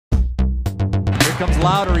comes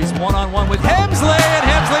Louder. He's one-on-one with Hemsley, and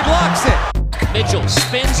Hemsley blocks it. Mitchell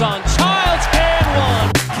spins on Childs and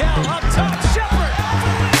one. Cal up top, Shepard.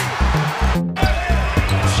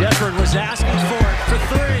 Shepard was asking for it for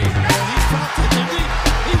three. Well, he felt it, didn't he?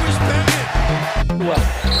 He was begging. Well,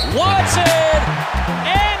 Watson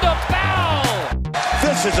and a foul.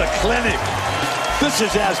 This is a clinic. This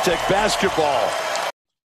is Aztec basketball.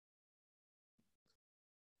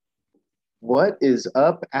 What is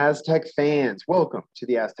up, Aztec fans? Welcome to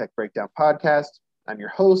the Aztec Breakdown Podcast. I'm your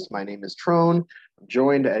host. My name is Trone. I'm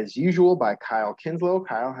joined, as usual, by Kyle Kinslow.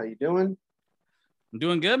 Kyle, how you doing? I'm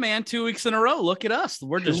doing good, man. 2 weeks in a row. Look at us.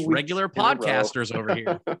 We're just regular podcasters over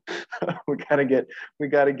here. we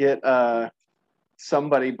gotta get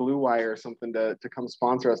somebody, Blue Wire or something, to come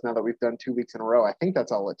sponsor us now that we've done 2 weeks in a row. I think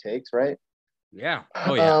that's all it takes, right? Yeah.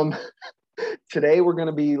 Oh yeah. Today we're going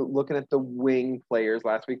to be looking at the wing players.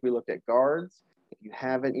 Last week we looked at guards. If you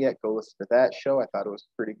haven't yet, go listen to that show. I thought it was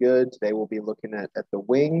pretty good. Today we'll be looking at the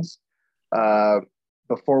wings.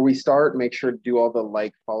 Before we start, make sure to do all the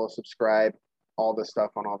like, follow, subscribe, all the stuff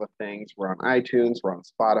on all the things. We're on iTunes. We're on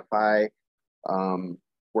Spotify.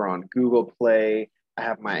 We're on Google Play. I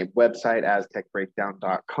have my website,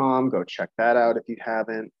 aztecbreakdown.com. Go check that out if you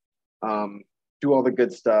haven't. Do all the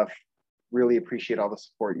good stuff. Really appreciate all the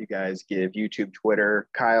support you guys give. YouTube, Twitter.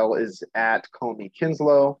 Kyle is at Call Me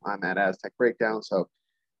Kinslow. I'm at Aztec Breakdown. So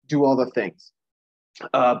do all the things.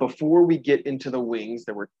 Before we get into the wings,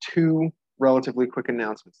 there were two relatively quick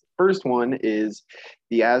announcements. The first one is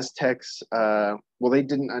the Aztecs. They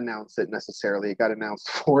didn't announce it necessarily. It got announced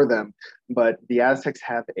for them. But the Aztecs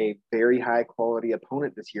have a very high quality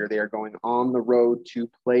opponent this year. They are going on the road to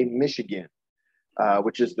play Michigan.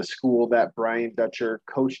 Which is the school that Brian Dutcher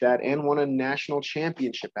coached at and won a national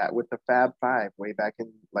championship at with the Fab Five way back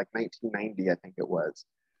in like 1990, I think it was.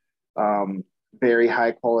 Very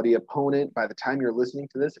high quality opponent. By the time you're listening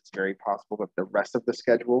to this, it's very possible that the rest of the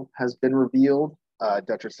schedule has been revealed.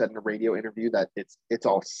 Dutcher said in a radio interview that it's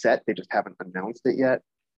all set. They just haven't announced it yet.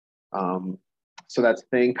 So that's the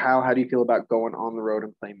thing. Kyle, how do you feel about going on the road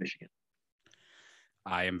and playing Michigan?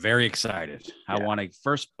 I am very excited. Yeah. I want to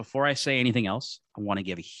first, before I say anything else, I want to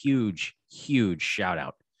give a huge, huge shout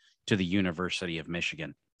out to the University of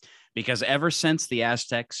Michigan, because ever since the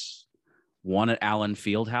Aztecs won at Allen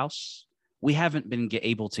Fieldhouse, we haven't been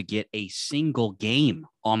able to get a single game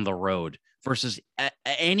on the road versus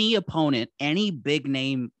any opponent, any big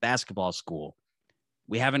name basketball school.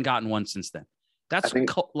 We haven't gotten one since then. I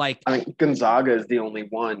think Gonzaga is the only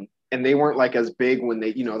one. And they weren't like as big when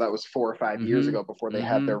they, that was 4 or 5 years ago before they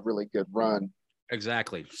had their really good run.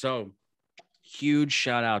 Exactly. So huge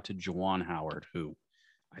shout out to Juwan Howard, who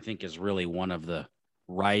I think is really one of the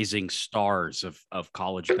rising stars of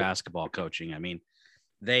college basketball coaching. I mean,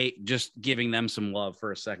 they just giving them some love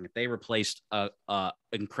for a second. They replaced a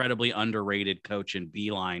incredibly underrated coach in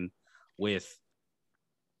Beeline with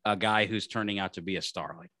a guy who's turning out to be a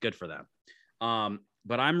star. Like, good for them.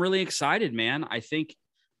 But I'm really excited, man. I think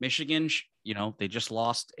Michigan, they just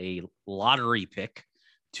lost a lottery pick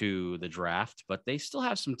to the draft, but they still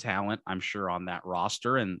have some talent, I'm sure, on that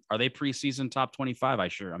roster. And are they preseason top 25?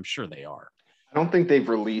 I'm sure they are. I don't think they've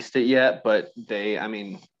released it yet, but they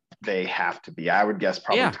have to be. I would guess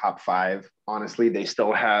probably top 5. Honestly, they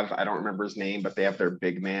still have, I don't remember his name, but they have their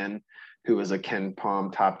big man who is a Ken Palm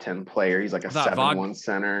top 10 player. He's like a 7-1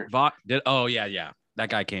 center. That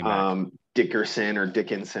guy came back.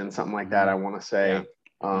 Dickinson, something like that, I want to say. Yeah.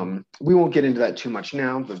 We won't get into that too much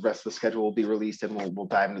now. The rest of the schedule will be released, and we'll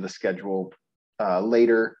dive into the schedule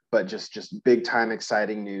later. But just big time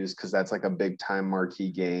exciting news, because that's like a big time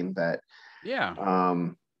marquee game that. Yeah.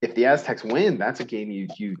 If the Aztecs win, that's a game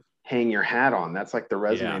you hang your hat on. That's like the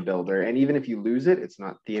resume builder. And even if you lose it, it's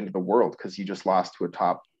not the end of the world, because you just lost to a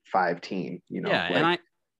top 5 team. Yeah,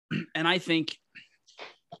 and I think.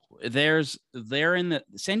 They're in the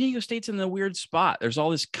San Diego State's in the weird spot. There's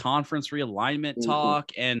all this conference realignment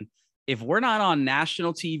talk. And if we're not on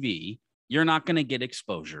national TV, you're not going to get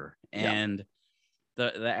exposure. And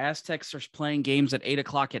the Aztecs are playing games at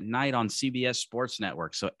 8:00 at night on CBS Sports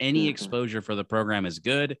Network. So any exposure for the program is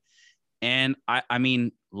good. And I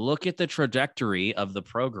mean, look at the trajectory of the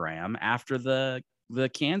program after the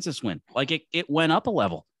Kansas win. Like it went up a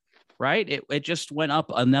level, right? It just went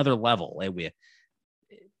up another level.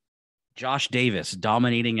 Josh Davis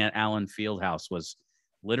dominating at Allen Fieldhouse was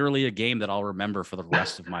literally a game that I'll remember for the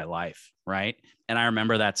rest of my life, right? And I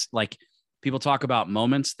remember that's like, people talk about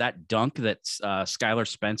moments, that dunk that Skylar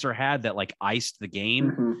Spencer had that like iced the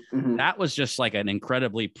game. That was just like an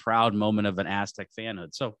incredibly proud moment of an Aztec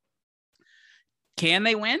fanhood. So can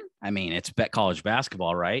they win? I mean, it's college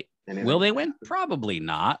basketball, right? Will they win? Probably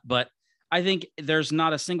not. But I think there's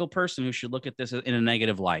not a single person who should look at this in a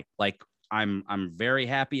negative light. Like I'm very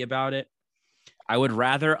happy about it. I would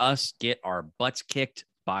rather us get our butts kicked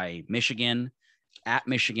by Michigan at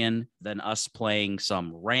Michigan than us playing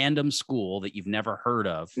some random school that you've never heard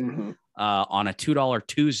of on a $2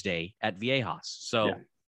 Tuesday at Viejas. So yeah.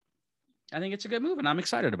 I think it's a good move and I'm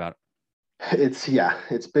excited about it.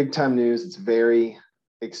 It's big time news. It's very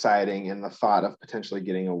exciting. And the thought of potentially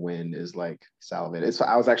getting a win is like salivating.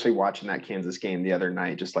 I was actually watching that Kansas game the other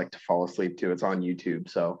night, just like to fall asleep to. It's on YouTube.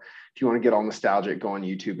 So if you want to get all nostalgic, go on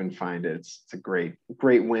YouTube and find it. It's a great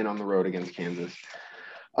win on the road against Kansas.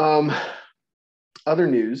 Other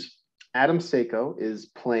news, Adam Seiko is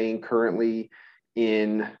playing currently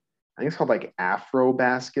in, I think it's called like Afro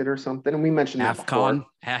Basket or something. And we mentioned that before.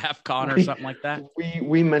 AFCON or something like that.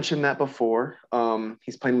 We mentioned that before.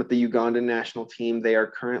 He's playing with the Ugandan national team. They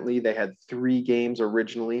had 3 games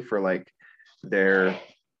originally for like their,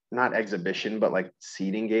 not exhibition, but like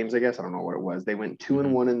seeding games, I guess. I don't know what it was. They went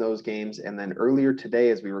 2-1 in those games. And then earlier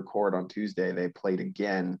today, as we record on Tuesday, they played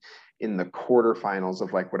again in the quarterfinals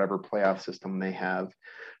of like whatever playoff system they have.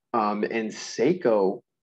 And Seiko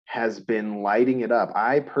has been lighting it up.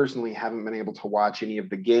 I personally haven't been able to watch any of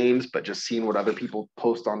the games, but just seeing what other people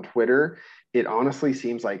post on Twitter, it honestly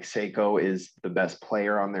seems like Seiko is the best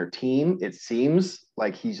player on their team. It seems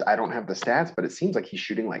like I don't have the stats, but it seems like he's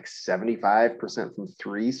shooting like 75% from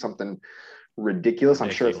 3, something ridiculous. I'm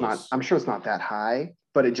sure it's not that high,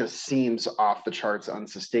 but it just seems off the charts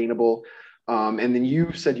unsustainable. And then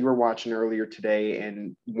you said you were watching earlier today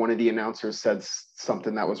and one of the announcers said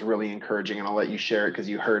something that was really encouraging, and I'll let you share it because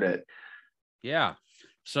you heard it. Yeah.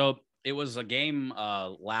 So it was a game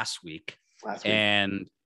last week. And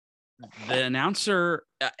the announcer,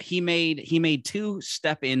 he made 2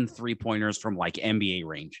 step-in 3-pointers from like NBA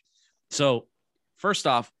range. So first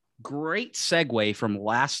off, great segue from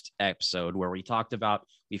last episode where we talked about,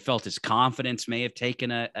 we felt his confidence may have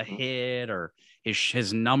taken a hit, or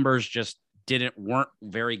his numbers just weren't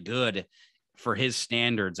very good for his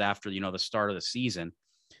standards after, the start of the season.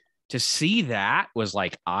 To see that was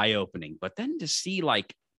like eye-opening, but then to see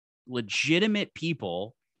like legitimate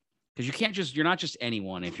people, because you're not just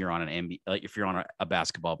anyone if you're on an NBA, if you're on a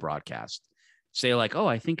basketball broadcast, say like, oh,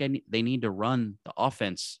 I think they need to run the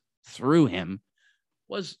offense through him,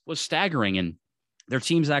 was staggering. And their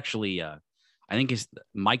team's actually, I think is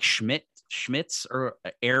Mike Schmitz or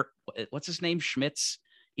what's his name? Schmitz.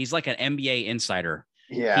 He's like an NBA insider.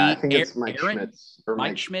 Yeah, I think it's Mike Schmitz or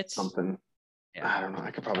Mike Schmitz something. Yeah. I don't know. I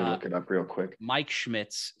could probably look it up real quick. Mike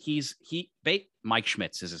Schmitz. Mike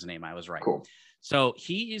Schmitz is his name. I was right. Cool. So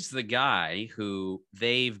he is the guy who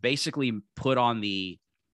they've basically put on the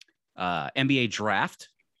NBA draft.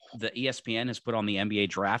 The ESPN has put on the NBA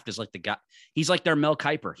draft as like the guy. He's like their Mel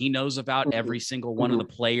Kiper. He knows about every single one of the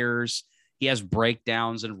players. He has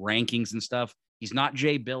breakdowns and rankings and stuff. He's not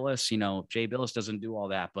Jay Billis. Jay Billis doesn't do all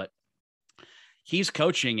that, but he's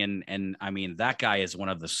coaching. And I mean, that guy is one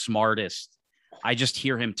of the smartest. I just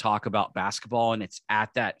hear him talk about basketball, and it's at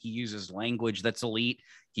that. He uses language that's elite.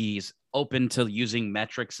 He's open to using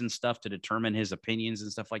metrics and stuff to determine his opinions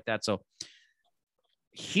and stuff like that. So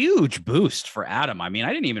huge boost for Adam. I mean,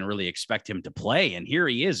 I didn't even really expect him to play. And here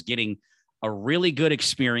he is getting a really good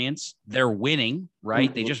experience. They're winning,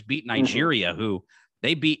 right? They just beat Nigeria, who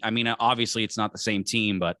they beat. I mean, obviously it's not the same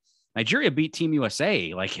team, but Nigeria beat Team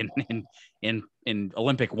USA like in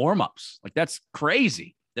Olympic warmups. Like that's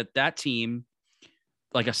crazy that team,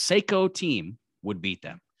 like a Seiko team, would beat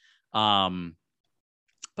them.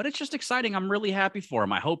 But it's just exciting. I'm really happy for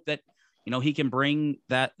him. I hope that, he can bring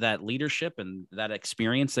that leadership and that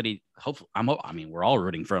experience that he hopefully, we're all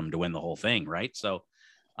rooting for him to win the whole thing. Right. So,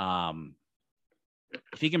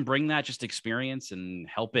 if he can bring that just experience and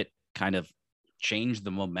help it kind of change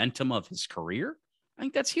the momentum of his career, I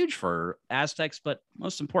think that's huge for Aztecs, but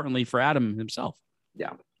most importantly for Adam himself.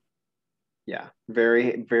 Yeah. Yeah.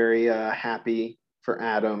 Very, very happy for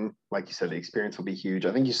Adam. Like you said, the experience will be huge.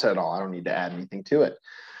 I think you said it all. I don't need to add anything to it.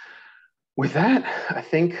 With that, I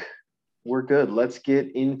think we're good. Let's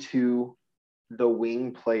get into the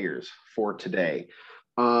wing players for today.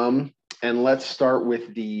 And let's start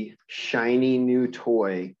with the shiny new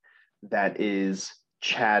toy that is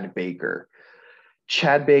Chad Baker.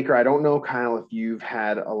 Chad Baker, I don't know, Kyle, if you've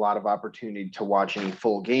had a lot of opportunity to watch any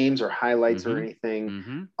full games or highlights or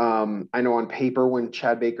anything. I know on paper when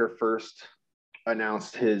Chad Baker first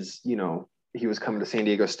announced his, he was coming to San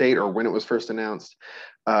Diego State, or when it was first announced,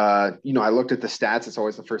 I looked at the stats. It's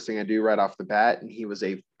always the first thing I do right off the bat. And he was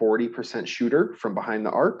a 40% shooter from behind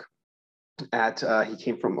the arc he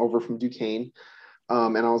came over from Duquesne.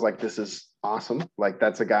 And I was like, this is awesome. Like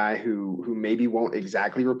that's a guy who maybe won't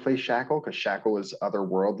exactly replace Shackle because Shackle is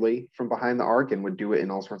otherworldly from behind the arc and would do it in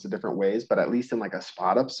all sorts of different ways, but at least in like a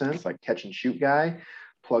spot up sense, like catch and shoot guy,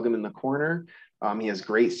 plug him in the corner. He has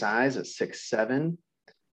great size at 6'7".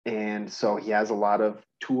 And so he has a lot of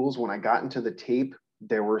tools. When I got into the tape,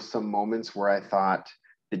 there were some moments where I thought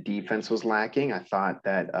the defense was lacking. I thought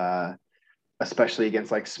that especially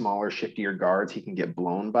against like smaller, shiftier guards, he can get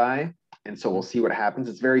blown by. And so we'll see what happens.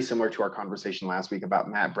 It's very similar to our conversation last week about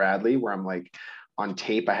Matt Bradley, where I'm like, on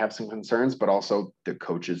tape, I have some concerns, but also the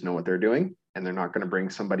coaches know what they're doing, and they're not going to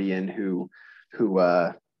bring somebody in who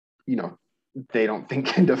they don't think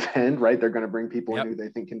can defend, right? They're going to bring people in who they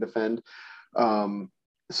think can defend.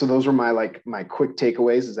 So those were my quick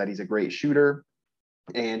takeaways, is that he's a great shooter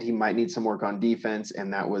and he might need some work on defense.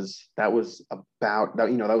 And that was about that,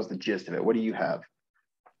 that was the gist of it. What do you have?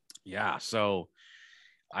 Yeah. So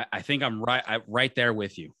I think I'm right there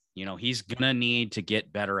with you. He's going to need to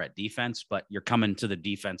get better at defense, but you're coming to the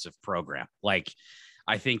defensive program. Like,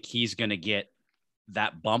 I think he's going to get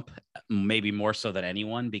that bump maybe more so than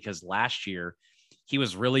anyone, because last year he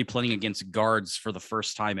was really playing against guards for the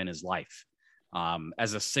first time in his life.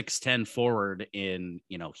 As a 6'10" forward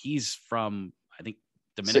he's from, I think,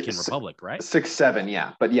 Dominican Republic, right? 6'7",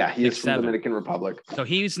 yeah. But yeah, he is from Dominican Republic. So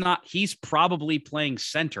he's probably playing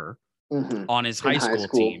center on his high school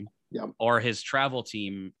team or his travel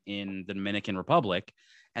team in the Dominican Republic.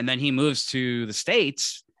 And then he moves to the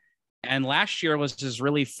States. And last year was his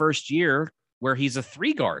really first year where he's a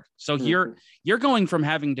 3 guard. So you're going from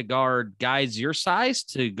having to guard guys your size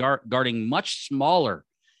to guarding much smaller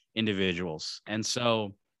individuals. And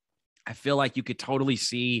so I feel like you could totally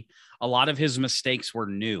see a lot of his mistakes were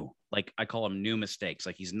new. Like, I call them new mistakes.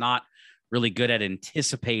 Like, he's not really good at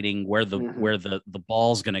anticipating where the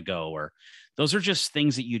ball's going to go, or those are just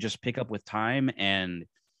things that you just pick up with time. And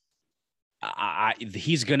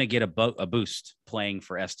he's going to get a boost playing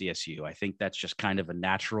for SDSU. I think that's just kind of a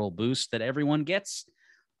natural boost that everyone gets.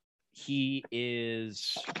 He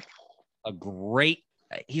is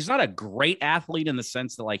he's not a great athlete in the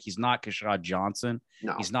sense that, like, he's not Keshad Johnson.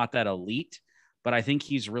 No. He's not that elite, but I think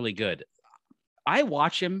he's really good. I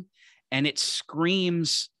watch him and it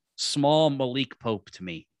screams small Malik Pope to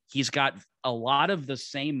me. He's got a lot of the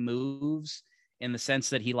same moves in the sense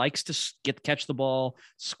that he likes to catch the ball,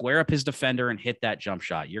 square up his defender, and hit that jump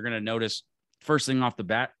shot. You're going to notice first thing off the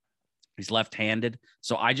bat, he's left-handed.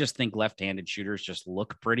 So I just think left-handed shooters just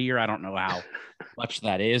look prettier. I don't know how much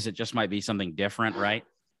that is. It just might be something different, right?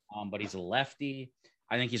 But he's a lefty.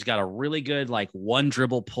 I think he's got a really good, like, one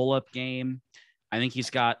dribble pull-up game. I think he's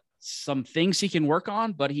got some things he can work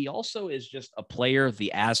on, but he also is just a player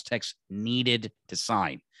the Aztecs needed to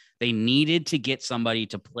sign. They needed to get somebody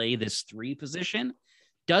to play this 3 position.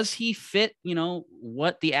 Does he fit,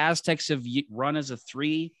 what the Aztecs have run as a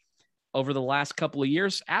 3 over the last couple of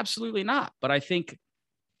years? Absolutely not. But I think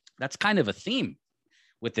that's kind of a theme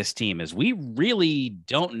with this team, is we really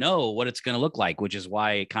don't know what it's going to look like, which is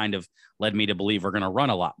why it kind of led me to believe we're going to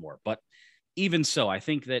run a lot more. But even so, I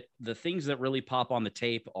think that the things that really pop on the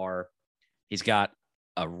tape are he's got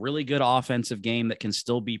a really good offensive game that can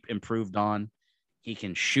still be improved on. He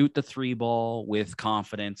can shoot the 3 ball with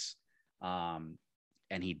confidence. And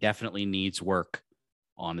he definitely needs work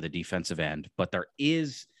on the defensive end, but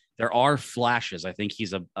there are flashes. I think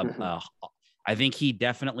he's I think he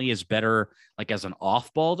definitely is better, like, as an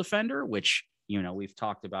off-ball defender, which, we've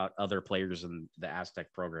talked about other players in the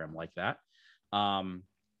Aztec program like that.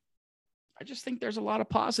 I just think there's a lot of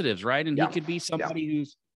positives, right? And he could be somebody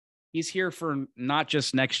he's here for not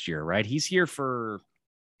just next year, right? He's here for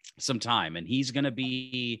some time, and he's going to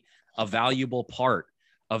be a valuable part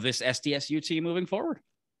of this SDSU team moving forward.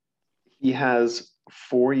 He has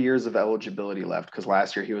 4 years of eligibility left, because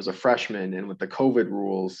last year he was a freshman, and with the COVID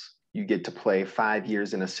rules, you get to play 5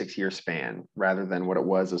 years in a 6-year span rather than what it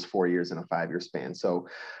was as 4 years in a 5-year span. So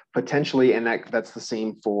potentially, and that's the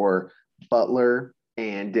same for Butler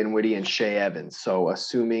and Dinwiddie and Shea Evans. So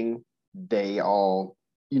assuming they all,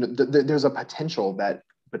 there's a potential that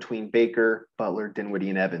between Baker, Butler, Dinwiddie,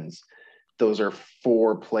 and Evans, those are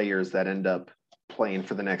 4 players that end up playing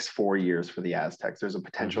for the next 4 years for the Aztecs. There's a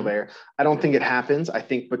potential there. I don't think it happens. I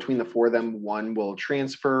think between the 4 of them, one will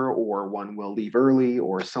transfer or one will leave early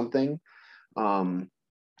or something.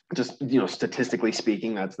 Just, statistically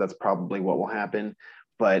speaking, that's probably what will happen.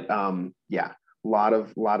 But a lot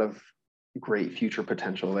of great future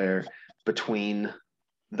potential there between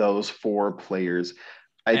those 4 players.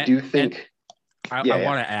 I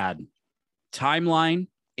want to add, timeline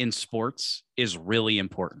in sports is really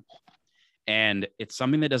important. And it's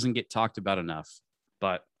something that doesn't get talked about enough.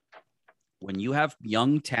 But when you have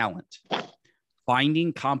young talent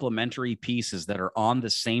finding complementary pieces that are on the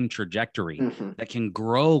same trajectory that can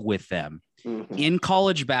grow with them in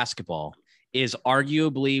college basketball is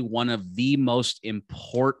arguably one of the most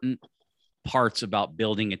important parts about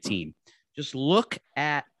building a team. Just look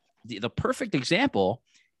at the perfect example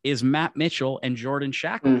is Matt Mitchell and Jordan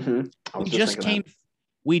Shackle.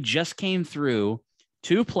 We just came through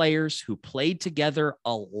two players who played together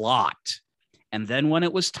a lot. And then when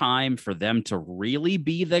it was time for them to really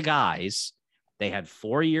be the guys, they had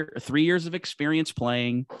 3 years of experience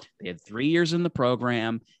playing. They had 3 years in the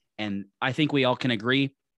program. And I think we all can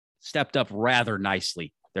agree, stepped up rather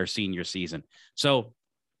nicely their senior season. So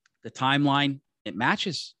the timeline, it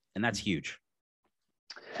matches, and that's huge.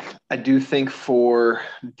 I do think for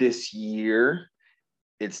this year,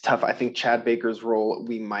 it's tough. I think Chad Baker's role,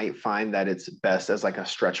 we might find that it's best as like a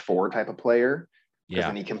stretch forward type of player. Because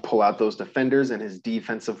then he can pull out those defenders, and his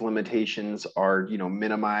defensive limitations are,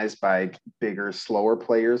 minimized by bigger, slower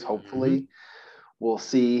players. Hopefully, we'll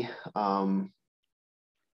see.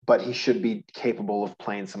 But he should be capable of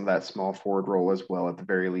playing some of that small forward role as well, at the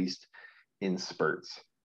very least, in spurts.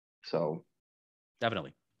 So,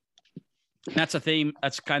 definitely, that's a theme.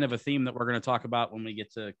 That's kind of a theme that we're going to talk about when we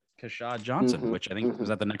get to Keshad Johnson, which I think is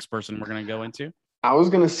that the next person we're going to go into. I was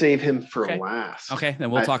going to save him for last. Okay, then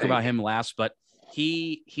we'll talk about him last, but.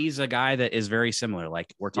 He's a guy that is very similar.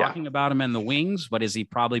 Like we're talking about him in the wings, but is he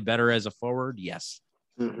probably better as a forward? Yes.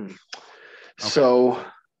 Okay.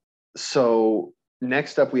 So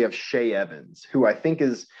next up we have Shea Evans, who I think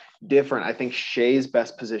is different. I think Shea's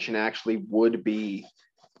best position actually would be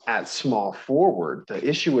at small forward. The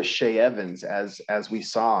issue with Shea Evans, as we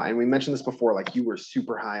saw, and we mentioned this before, like you were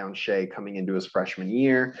super high on Shea coming into his freshman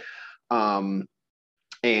year.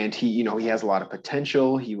 And he has a lot of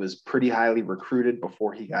potential. He was pretty highly recruited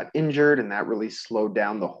before he got injured, and that really slowed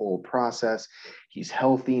down the whole process. He's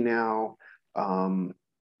healthy now.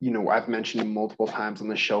 I've mentioned multiple times on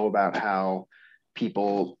the show about how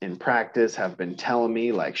people in practice have been telling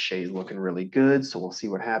me like Shea's looking really good. So we'll see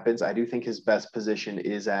what happens. I do think his best position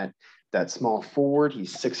is at that small forward.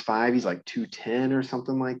 He's 6'5", he's like 210 or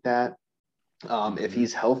something like that. If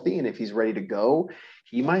he's healthy and if he's ready to go,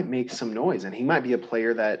 he might make some noise, and he might be a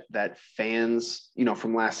player that fans,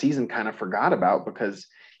 from last season kind of forgot about because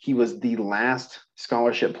he was the last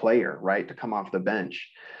scholarship player, right, to come off the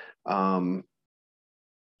bench. So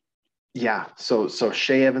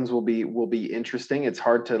Shea Evans will be interesting. It's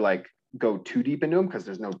hard to like go too deep into him because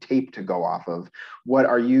there's no tape to go off of. What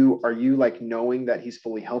are you like knowing that he's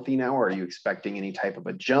fully healthy now? Or are you expecting any type of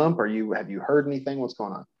a jump? Have you heard anything? What's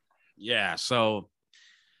going on? Yeah. So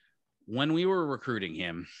when we were recruiting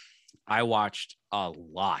him, I watched a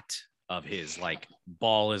lot of his like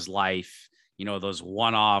Ball is Life, those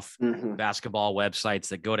one-off basketball websites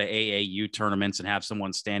that go to AAU tournaments and have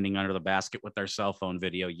someone standing under the basket with their cell phone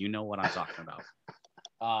video. You know what I'm talking about.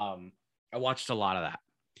 I watched a lot of that.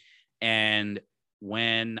 And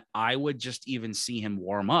when I would just even see him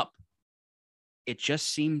warm up, it just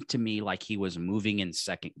seemed to me like he was moving in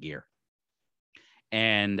second gear.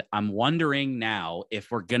 And I'm wondering now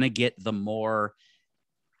if we're going to get the more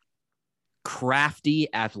crafty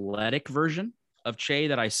athletic version of Shea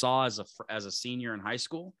that I saw as a senior in high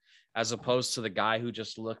school, as opposed to the guy who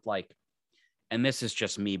just looked like, and this is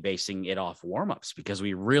just me basing it off warmups because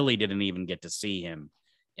we really didn't even get to see him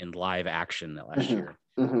in live action that last year.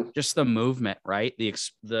 Just the movement, right?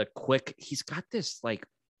 The quick, he's got this like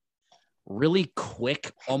really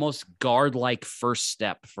quick, almost guard-like first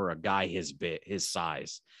step for a guy his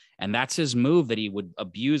size. And that's his move that he would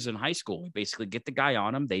abuse in high school. He'd basically get the guy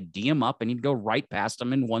on him, they'd D him up, and he'd go right past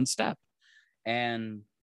him in one step. And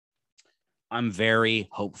I'm very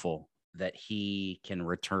hopeful that he can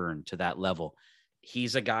return to that level.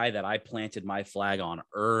 He's a guy that I planted my flag on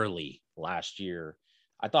early last year.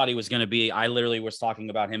 I thought he was going to be, I literally was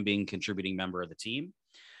talking about him being a contributing member of the team.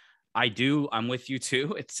 I'm with you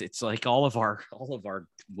too. It's like all of our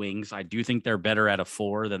wings. I do think they're better at a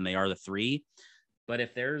 4 than they are the 3. But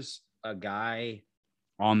if there's a guy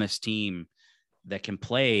on this team that can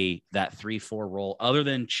play that 3-4 role other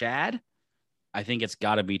than Chad, I think it's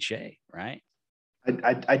got to be Shea, right?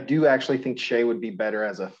 I do actually think Shea would be better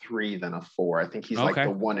as a 3 than a 4. I think he's like the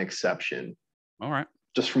one exception. All right.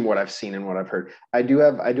 Just from what I've seen and what I've heard. I do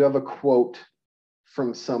have a quote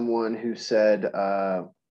from someone who said,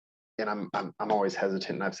 and I'm always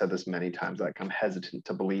hesitant, and I've said this many times, like I'm hesitant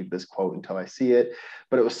to believe this quote until I see it,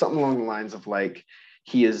 but it was something along the lines of like,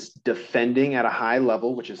 he is defending at a high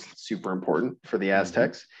level, which is super important for the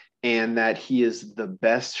Aztecs, and that he is the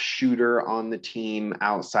best shooter on the team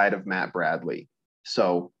outside of Matt Bradley.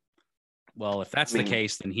 So, well, if that's the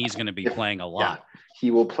case, then he's going to be playing a lot. He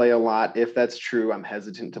will play a lot. If that's true, I'm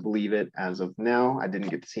hesitant to believe it as of now. I didn't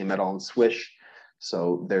get to see him at all in Swish.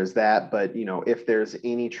 So there's that. But, if there's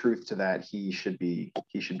any truth to that, he should be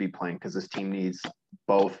playing because this team needs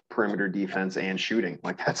both perimeter defense and shooting.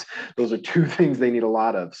 Like those are two things they need a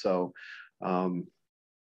lot of. So,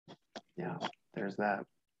 there's that.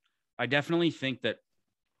 I definitely think that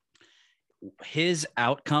his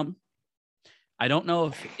outcome, I don't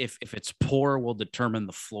know if it's poor will determine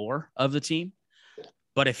the floor of the team,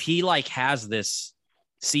 but if he has this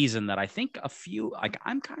season that I think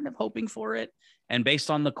I'm kind of hoping for it. And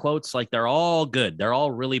based on the quotes, they're all good. They're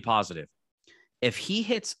all really positive. If he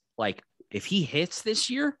hits this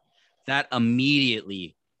year, that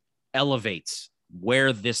immediately elevates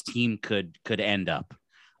where this team could end up.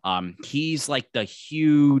 He's the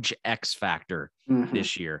huge X factor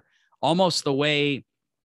this year, almost the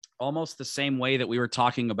same way that we were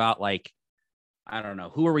talking about, I don't know,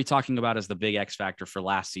 who are we talking about as the big X factor for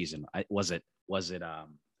last season? Was it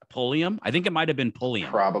Pulliam? I think it might've been Pulliam.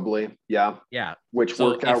 Probably. Yeah. Yeah. Which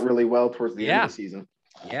worked out really well towards the end of the season.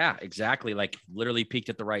 Yeah, exactly. Literally peaked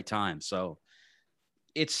at the right time. So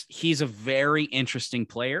he's a very interesting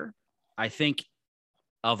player. I think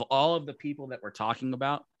of all of the people that we're talking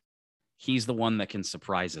about, he's the one that can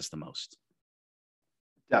surprise us the most.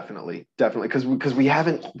 Definitely. Because we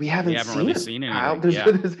haven't really seen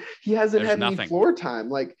anything. He hasn't had any floor time.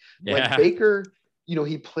 Like Baker,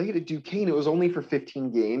 he played at Duquesne. It was only for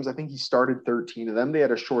 15 games. I think he started 13 of them. They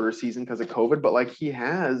had a shorter season because of COVID, but he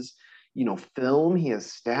has, film, he has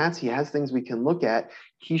stats, he has things we can look at.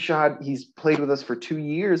 He's played with us for 2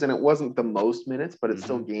 years and it wasn't the most minutes, but it's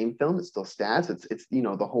still game film. It's still stats. It's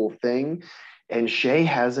the whole thing. And Shai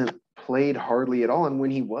hasn't played hardly at all. And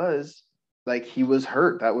when he was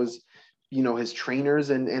hurt. That was, his trainers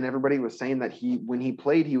and everybody was saying that when he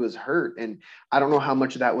played, he was hurt. And I don't know how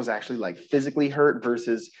much of that was actually physically hurt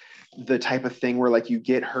versus the type of thing where you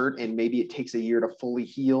get hurt and maybe it takes a year to fully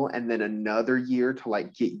heal and then another year to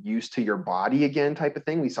get used to your body again type of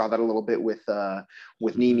thing. We saw that a little bit with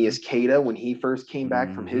Neemias Queta when he first came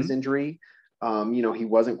back from his injury. He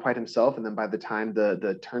wasn't quite himself. And then by the time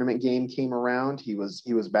the tournament game came around, he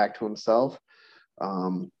was back to himself.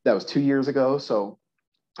 That was 2 years ago. So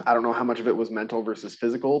I don't know how much of it was mental versus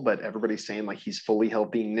physical, but everybody's saying he's fully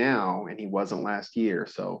healthy now and he wasn't last year.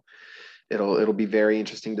 So it'll be very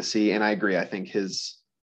interesting to see. And I agree. I think his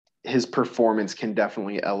performance can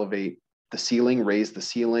definitely elevate the ceiling, raise the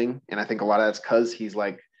ceiling. And I think a lot of that's because he's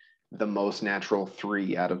the most natural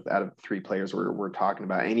three out of three players we're talking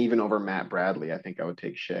about. And even over Matt Bradley, I think I would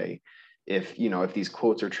take Shai. If these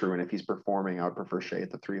quotes are true and if he's performing, I would prefer Shai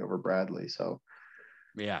at the 3 over Bradley. So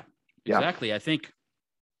yeah, exactly. I think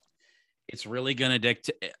it's really going to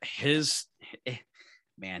dictate he's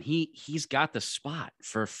got the spot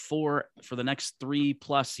for the next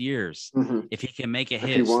 3+ years. If he can make it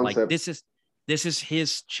his, this is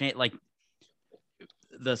his chance.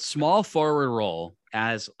 The small forward role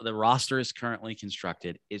as the roster is currently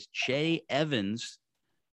constructed is Shai Evans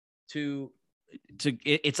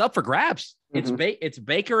it's up for grabs. It's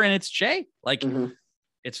Baker and it's Shai.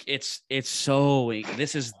 It's so,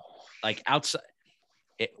 this is outside.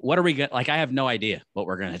 What are we going to, I have no idea what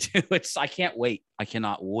we're going to do. I can't wait. I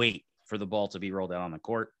cannot wait for the ball to be rolled out on the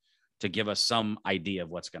court to give us some idea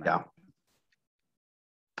of what's going to happen.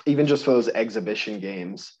 Even just for those exhibition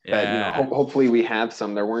games that, hopefully we have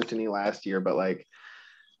some. There weren't any last year, but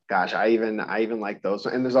gosh, I even like those.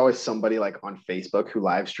 And there's always somebody on Facebook who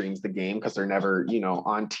live streams the game because they're never,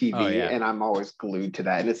 on TV. And I'm always glued to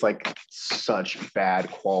that. And it's such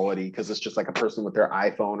bad quality because it's just a person with their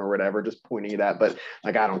iPhone or whatever, just pointing it at. But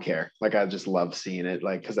I don't care. I just love seeing it,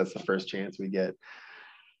 because that's the first chance we get.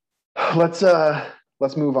 Let's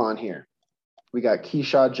move on here. We got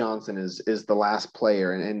Keshad Johnson is the last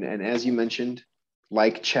player. And as you mentioned,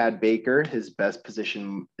 like Chad Baker, his best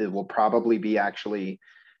position, it will probably be actually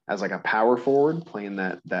as a power forward playing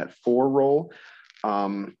that 4 role.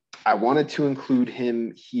 I wanted to include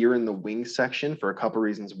him here in the wing section for a couple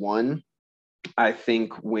reasons. One, I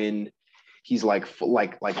think when he's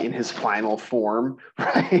in his final form,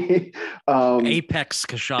 right? Apex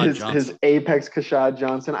Keshad Johnson. His apex Keshad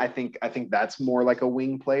Johnson. I think that's more like a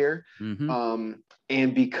wing player.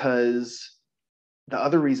 And because the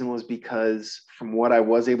other reason was because from what I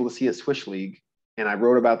was able to see at Swish League, and I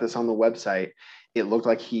wrote about this on the website, it looked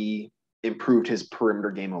like he improved his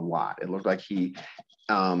perimeter game a lot. It looked like he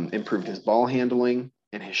improved his ball handling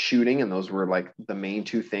and his shooting, and those were the main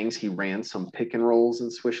 2 things. He ran some pick and rolls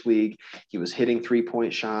in Swish League. He was hitting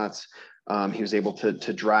 3-point shots. He was able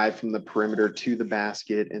to drive from the perimeter to the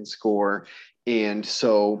basket and score. And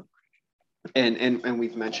so And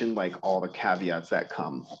we've mentioned like all the caveats that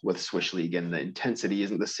come with Swish League, and the intensity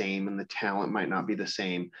isn't the same and the talent might not be the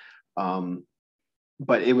same.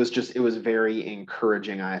 But it was very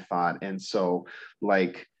encouraging, I thought. And so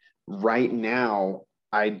like right now,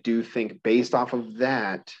 I do think based off of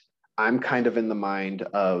that, I'm kind of in the mind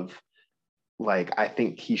of like, I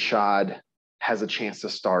think Keshad has a chance to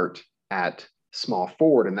start at small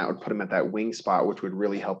forward, and that would put him at that wing spot, which would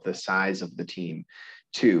really help the size of the team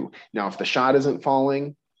too. Now, if the shot isn't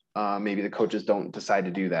falling, maybe the coaches don't decide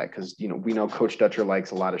to do that because, you know, we know Coach Dutcher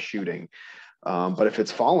likes a lot of shooting. But if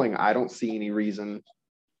it's falling, I don't see any reason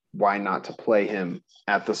why not to play him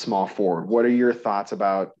at the small forward. What are your thoughts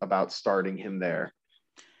about starting him there?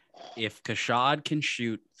 If Keshad can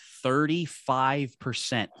shoot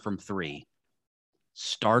 35% from three,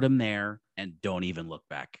 start him there and don't even look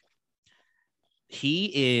back.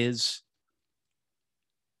 He is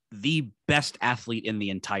the best athlete in the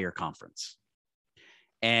entire conference.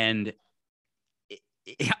 And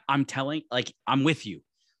I'm with you.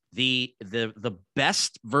 The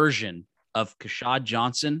best version of Keshad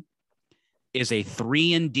Johnson is a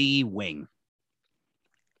 3-and-D wing.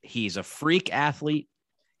 He's a freak athlete.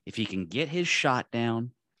 If he can get his shot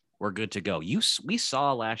down, we're good to go. We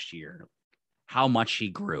saw last year how much he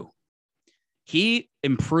grew. He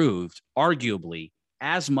improved arguably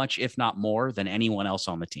as much, if not more, than anyone else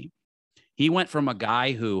on the team. He went from a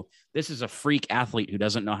guy who, this is a freak athlete who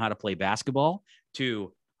doesn't know how to play basketball,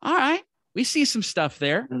 to, all right, we see some stuff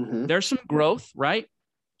there. Mm-hmm. There's some growth, right?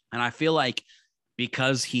 And I feel like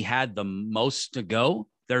because he had the most to go,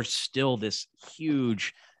 there's still this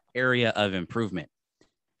huge area of improvement.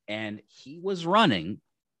 And he was running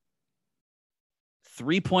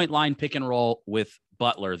 3-point line pick and roll with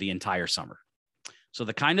Butler the entire summer. So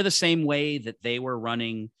the same way that they were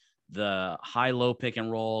running the high-low pick and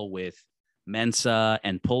roll with Mensah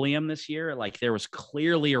and Pulliam this year, like there was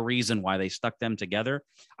clearly a reason why they stuck them together.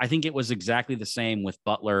 I think it was exactly the same with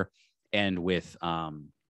Butler and with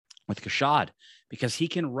Keshad, because he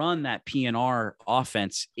can run that PNR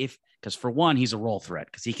offense because for one, he's a roll threat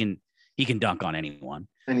because he can dunk on anyone.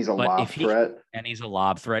 And he's a lob threat. And he's a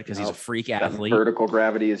lob threat because he's a freak athlete. Vertical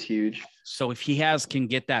gravity is huge. So if he can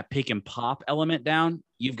get that pick and pop element down,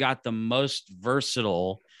 you've got the most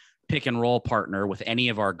versatile pick and roll partner with any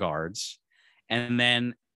of our guards. And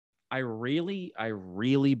then I really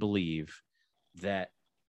believe that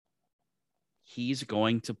he's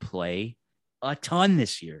going to play a ton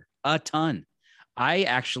this year, a ton. I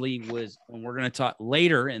actually when we're going to talk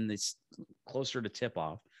later in this, closer to tip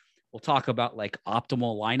off, we'll talk about like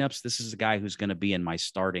optimal lineups. This is a guy who's going to be in my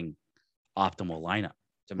starting optimal lineup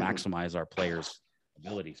to maximize our players'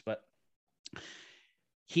 abilities. But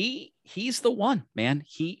he's the one, man.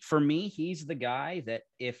 For me, he's the guy that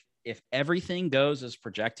if everything goes as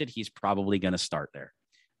projected, he's probably going to start there.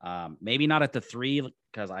 Maybe not at the 3,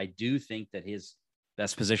 because I do think that his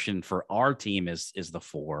best position for our team is the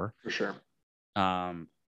 4. For sure. But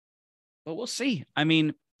we'll see. I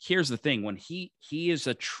mean, here's the thing. When he is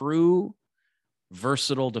a true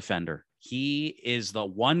versatile defender. He is the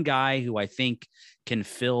one guy who I think can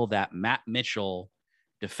fill that Matt Mitchell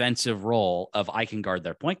defensive role of I can guard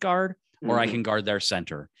their point guard or I can guard their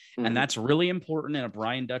center. And that's really important in a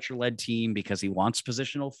Brian Dutcher-led team because he wants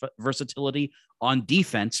positional versatility on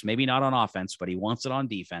defense, maybe not on offense, but he wants it on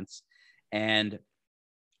defense. And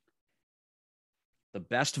the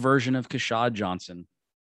best version of Keshad Johnson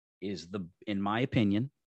is in my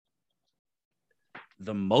opinion,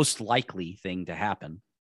 the most likely thing to happen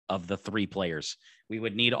of the 3 players. We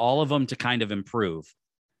would need all of them to kind of improve,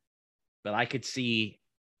 but I could see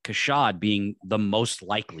Keshad being the most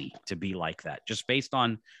likely to be like that, just based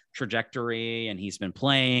on trajectory, and he's been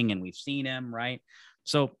playing and we've seen him, right?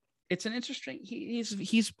 So it's an interesting,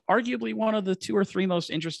 he's arguably one of the 2 or 3 most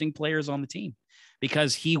interesting players on the team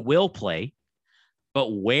because he will play, but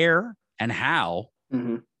where and how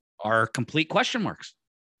are complete question marks.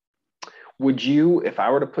 Would you, if I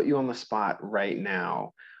were to put you on the spot right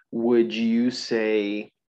now, would you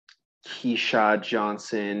say Keshad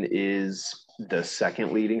Johnson is the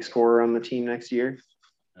 2nd leading scorer on the team next year?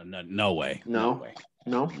 No way. No?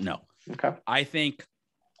 Okay. I think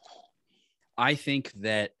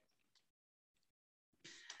that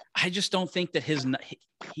I just don't think that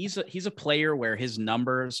he's a player where his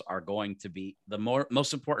numbers are going to be the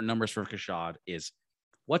most important numbers for Keshad is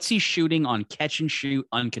what's he shooting on catch and shoot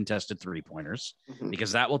uncontested 3-pointers,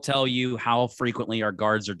 because that will tell you how frequently our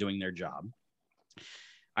guards are doing their job.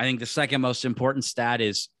 I think the second most important stat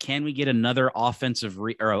is, can we get another offensive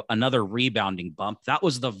or another rebounding bump? That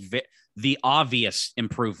was the obvious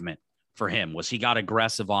improvement for him, was he got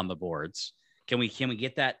aggressive on the boards. Can we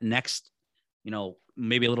get that next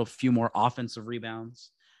maybe a little few more offensive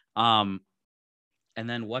rebounds. And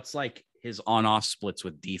then what's like his on-off splits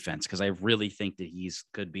with defense? Because I really think that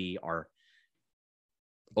could be our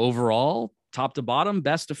overall top to bottom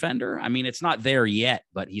best defender. I mean, it's not there yet,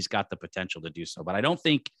 but he's got the potential to do so. But I don't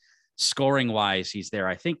think scoring wise he's there.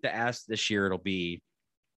 I think this year it'll be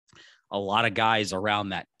a lot of guys around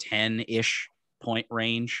that 10-ish point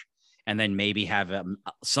range, and then maybe have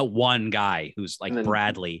one guy who's like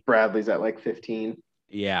Bradley. Bradley's at like 15.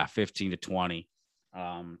 Yeah, 15 to 20.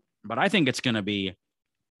 But I think it's going to be,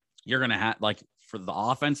 you're going to have, like, for the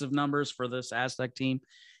offensive numbers for this Aztec team,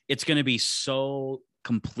 it's going to be so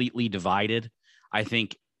completely divided. I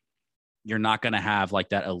think you're not going to have like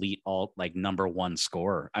that elite number one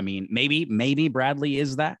scorer. I mean, maybe Bradley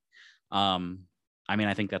is that. I mean,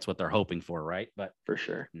 I think that's what they're hoping for, right? But for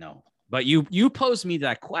sure, no. But you posed me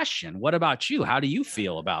that question. What about you? How do you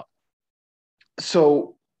feel about?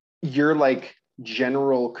 So your like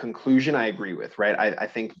general conclusion, I agree with, right? I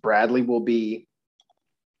think Bradley will be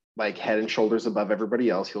like head and shoulders above everybody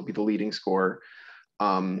else. He'll be the leading scorer.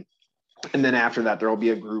 And then after that, there will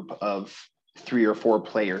be a group of 3 or 4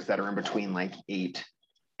 players that are in between like 8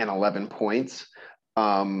 and 11 points.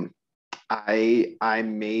 I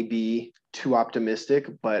may be too optimistic,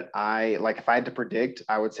 but if I had to predict,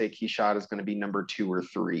 I would say Keshad is going to be number 2 or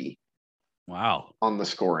 3. Wow. On the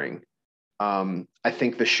scoring. I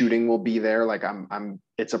think the shooting will be there. Like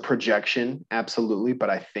it's a projection, absolutely, but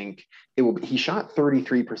I think it will be. He shot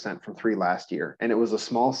 33% from 3 last year, and it was a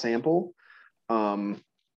small sample.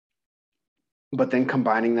 But then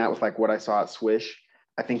combining that with like what I saw at Swish,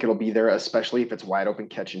 I think it'll be there, especially if it's wide open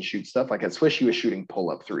catch and shoot stuff. Like at Swish, he was shooting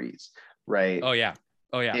pull-up threes, right? Oh yeah.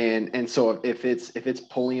 And so if it's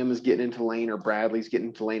Pulliam is getting into lane or Bradley's getting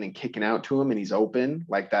into lane and kicking out to him and he's open,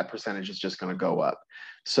 like that percentage is just going to go up.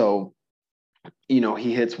 So,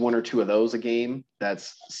 he hits 1 or 2 of those a game.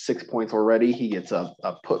 That's 6 points already. He gets a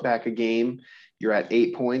putback a game. You're at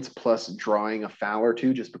 8 points plus drawing a foul or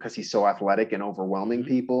 2 just because he's so athletic and overwhelming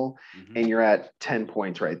people. Mm-hmm. And you're at 10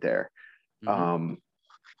 points right there. Mm-hmm.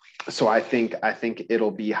 So I think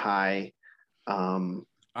it'll be high.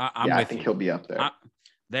 I think he'll be up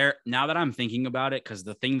there. Now that I'm thinking about it, because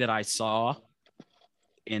the thing that I saw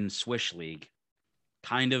in Swish League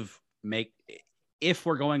kind of if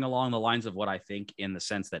we're going along the lines of what I think, in the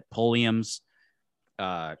sense that Pulliam's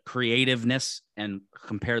creativeness, and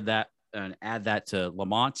compare that and add that to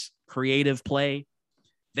Lamont's creative play,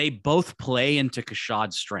 they both play into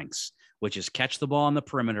Keshad's strengths, which is catch the ball on the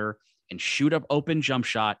perimeter and shoot up open jump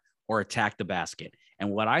shot or attack the basket.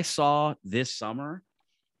 And what I saw this summer,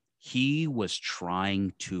 he was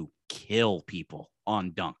trying to kill people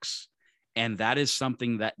on dunks. And that is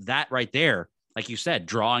something that right there, like you said,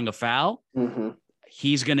 drawing a foul, mm-hmm.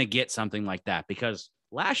 He's going to get something like that, because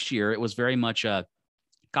last year it was very much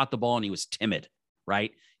caught the ball and he was timid,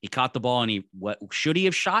 right? He caught the ball and should he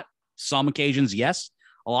have shot? Some occasions, yes.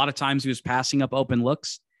 A lot of times he was passing up open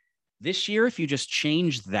looks. This year, if you just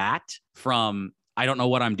change that from, I don't know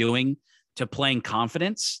what I'm doing, to playing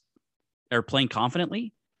confidently,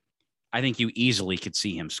 I think you easily could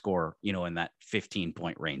see him score, in that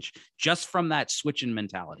 15-point range, just from that switching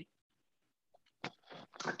mentality.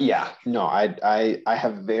 Yeah, no, I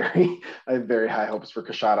have very high hopes for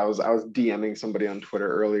Keshad. I was DMing somebody on Twitter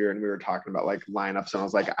earlier, and we were talking about like lineups, and I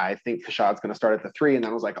was like, I think Keshad's going to start at the 3, and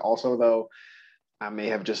then I was like, also though, I may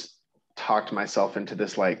have just talked myself into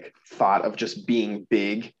this like thought of just being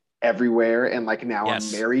big everywhere, and like now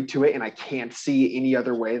yes. I'm married to it, and I can't see any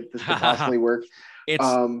other way that this could possibly work.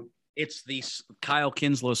 It's the Kyle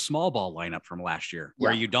Kinslow small ball lineup from last year,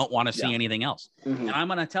 where you don't want to see anything else. Mm-hmm. And I'm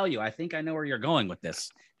going to tell you, I think I know where you're going with this,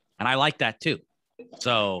 and I like that too.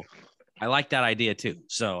 So I like that idea too.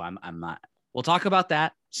 So I'm not. We'll talk about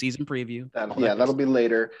that season preview. That'll be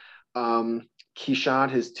later. Keshad,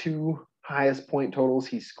 his 2 highest point totals,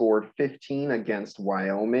 he scored 15 against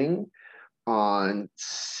Wyoming on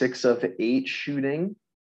 6 of 8 shooting,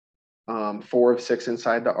 4 of 6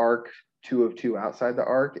 inside the arc, 2 of 2 outside the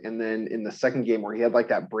arc. And then in the second game, where he had like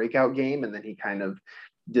that breakout game and then he kind of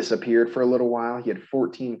disappeared for a little while, he had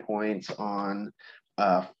 14 points on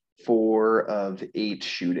 4 of 8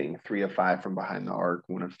 shooting, 3 of 5 from behind the arc,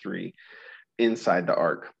 1 of 3 inside the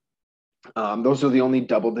arc. Those are the only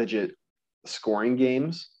double-digit scoring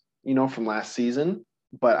games, from last season.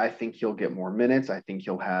 But I think he'll get more minutes. I think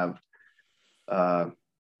he'll have a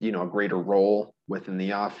greater role within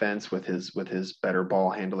the offense with his better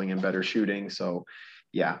ball handling and better shooting. So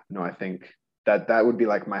I think that would be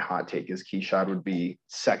like my hot take, is Keshad would be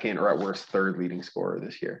 2nd or at worst 3rd leading scorer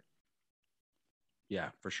this year. Yeah,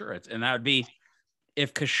 for sure. And that would be,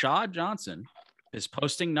 if Keshad Johnson is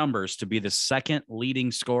posting numbers to be the second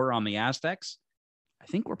leading scorer on the Aztecs, I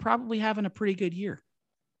think we're probably having a pretty good year.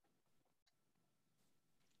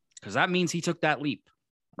 Because that means he took that leap,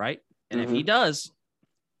 right? And if he does,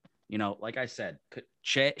 like I said,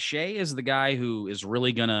 Shea is the guy who is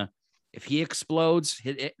really going to, if he explodes,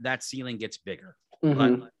 that ceiling gets bigger.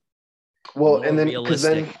 But well, and then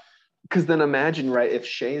because then imagine, right, if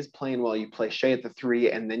Shea is playing well, you play Shea at the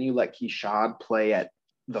 3, and then you let Keshad play at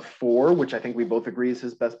the 4, which I think we both agree is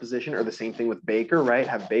his best position, or the same thing with Baker, right?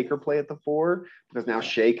 Have Baker play at the 4 because now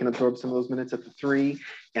Shea can absorb some of those minutes at the 3.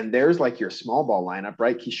 And there's like your small ball lineup,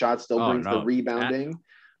 right? Keshad still brings the rebounding,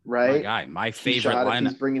 right? My favorite Keshad, lineup.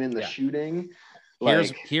 He's bringing in the shooting.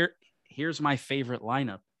 Here's my favorite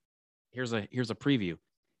lineup. Here's a preview.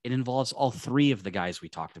 It involves all 3 of the guys we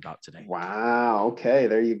talked about today. Wow. Okay,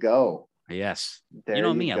 there you go. Yes. There you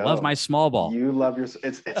know me. I love my small ball. You love your.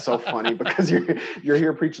 It's so funny because you're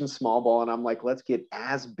here preaching small ball, and I'm like, let's get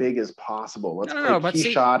as big as possible. Let's play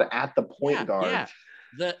Keshad at the point guard. Yeah.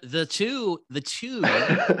 The two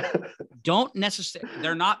don't necessarily.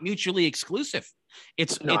 They're not mutually exclusive.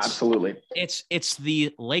 It's absolutely. It's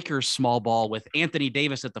the Lakers small ball with Anthony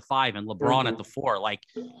Davis at the 5 and LeBron at the 4. Like,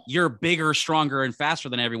 you're bigger, stronger, and faster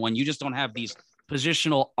than everyone. You just don't have these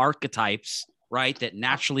positional archetypes, right, that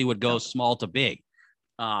naturally would go small to big.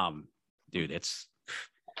 Dude, it's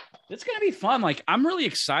gonna be fun. Like, I'm really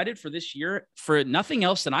excited for this year. For nothing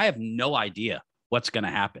else than I have no idea what's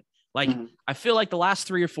gonna happen. Like, I feel like the last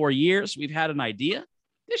 3 or 4 years we've had an idea.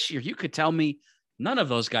 This year, you could tell me none of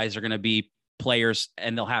those guys are gonna be players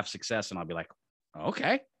and they'll have success, and I'll be like,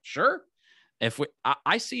 okay, sure. If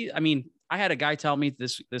I see, I mean, I had a guy tell me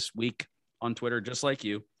this week on Twitter, just like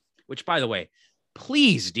you, which, by the way,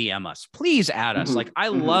 please DM us, please add us. Like, I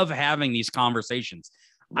love having these conversations.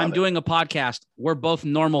 I'm doing a podcast. We're both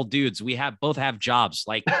normal dudes. We both have jobs.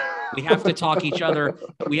 Like, we have to talk each other.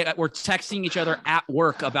 We're texting each other at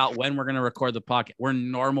work about when we're going to record the podcast. We're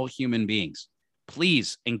normal human beings.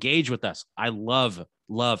 Please engage with us. I love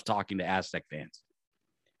talking to Aztec fans.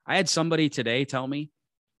 I had somebody today tell me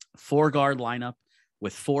 4-guard lineup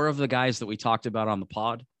with 4 of the guys that we talked about on the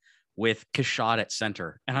pod with Keshad at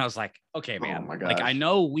center. And I was like, okay, man, like, I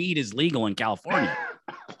know weed is legal in California,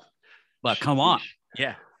 but come on.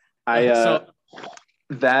 Yeah.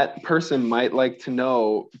 That person might like to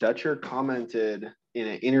know, Dutcher commented in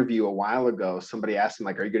an interview a while ago, somebody asked him,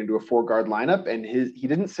 like, are you going to do a 4-guard lineup? And he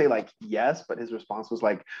didn't say like yes, but his response was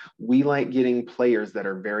like, we like getting players that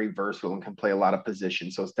are very versatile and can play a lot of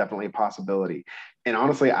positions. So it's definitely a possibility. And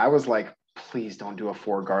honestly, I was like, please don't do a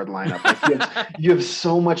 4-guard lineup. Like, you have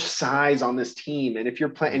so much size on this team. And if you're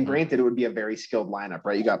playing, and granted, it would be a very skilled lineup,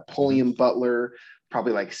 right? You got Pulliam, Butler,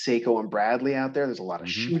 probably like Seiko and Bradley out there. There's a lot of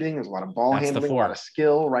shooting. There's a lot of ball handling, a lot of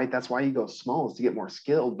skill, right? That's why you go small, is to get more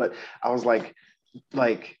skilled. But I was like,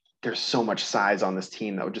 there's so much size on this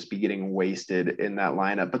team that would just be getting wasted in that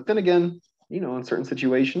lineup. But then again, in certain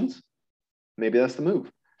situations, maybe that's the move.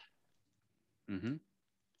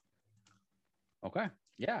 Okay.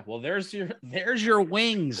 Yeah. Well, there's your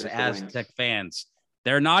wings, Aztec fans.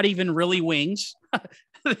 They're not even really wings.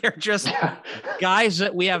 They're just guys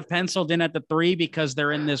that we have penciled in at the 3 because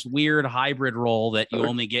they're in this weird hybrid role that you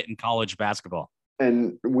only get in college basketball.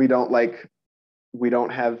 And we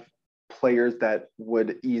don't have players that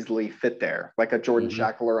would easily fit there, like a Jordan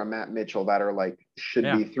Shackle or a Matt Mitchell that are like should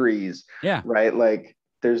be 3s. Yeah. Right. Like,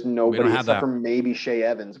 there's nobody except for maybe Shea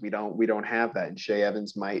Evans. We don't have that. And Shea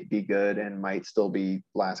Evans might be good and might still be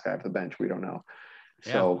last guy off the bench. We don't know.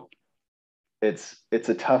 Yeah. So it's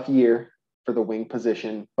a tough year for the wing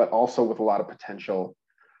position, but also with a lot of potential,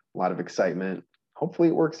 a lot of excitement. Hopefully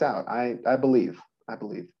it works out. I believe.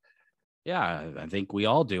 Yeah, I think we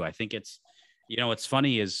all do. I think it's, what's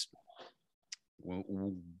funny is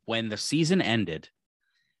when the season ended,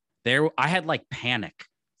 I had like panic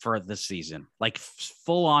for this season, like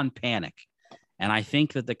full on panic. And I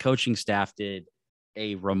think that the coaching staff did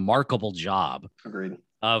a remarkable job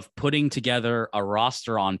of putting together a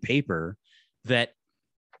roster on paper that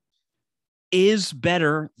is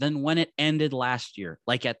better than when it ended last year.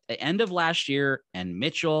 Like, at the end of last year and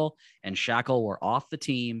Mitchell and Shackle were off the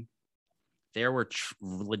team, there were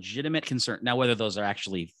legitimate concern. Now, whether those are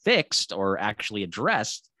actually fixed or actually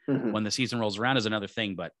addressed when the season rolls around is another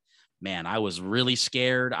thing. But man, I was really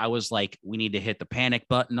scared. I was like, we need to hit the panic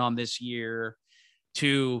button on this year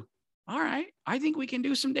all right, I think we can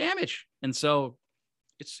do some damage. And so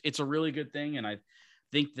it's a really good thing. And I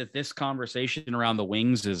think that this conversation around the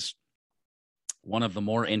wings is one of the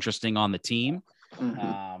more interesting on the team.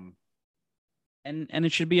 And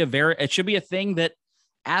it should be a thing that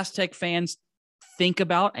Aztec fans think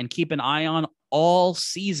about and keep an eye on all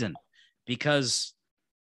season, because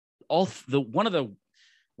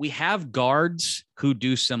we have guards who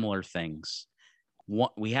do similar things.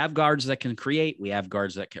 We have guards that can create. We have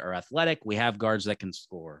guards that are athletic. We have guards that can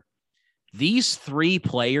score. These three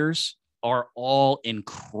players are all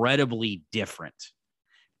incredibly different.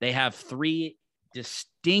 They have three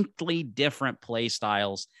distinctly different play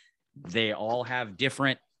styles. They all have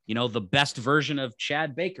different, the best version of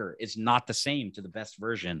Chad Baker is not the same to the best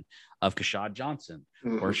version of Keshad Johnson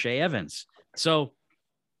or Shea Evans. So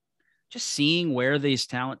just seeing where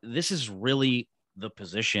this is really the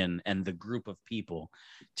position and the group of people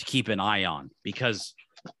to keep an eye on, because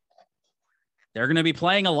they're going to be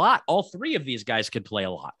playing a lot. All three of these guys could play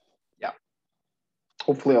a lot. Yeah.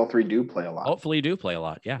 Hopefully all three do play a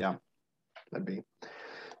lot. Yeah. Yeah.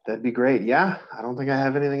 That'd be great. Yeah. I don't think I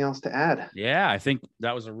have anything else to add. Yeah. I think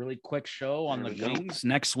that was a really quick show on the wings.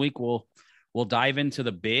 Next week, we'll dive into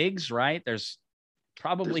the bigs, right? There's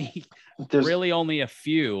probably really only a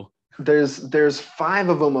few. There's 5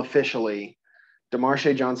 of them officially.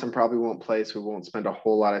 DeMarshe Johnson probably won't play, so we won't spend a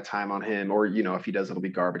whole lot of time on him. Or, if he does, it'll be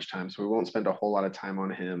garbage time. So we won't spend a whole lot of time on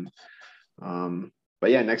him. But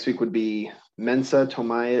yeah, next week would be Mensah,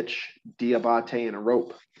 Tomajic, Diabate, and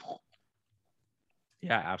Arop.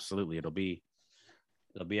 Yeah, absolutely. It'll be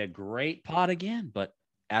a great pod again. But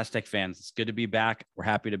Aztec fans, it's good to be back. We're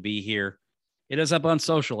happy to be here. Hit us up on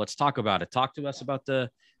social. Let's talk about it. Talk to us about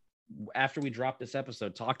after we drop this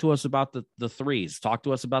episode, talk to us about the threes. Talk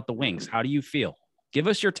to us about the wings. How do you feel? Give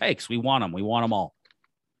us your takes. We want them. We want them all.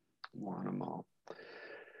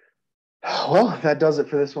 Well, that does it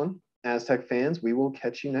for this one. Aztec fans, we will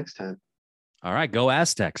catch you next time. All right. Go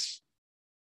Aztecs.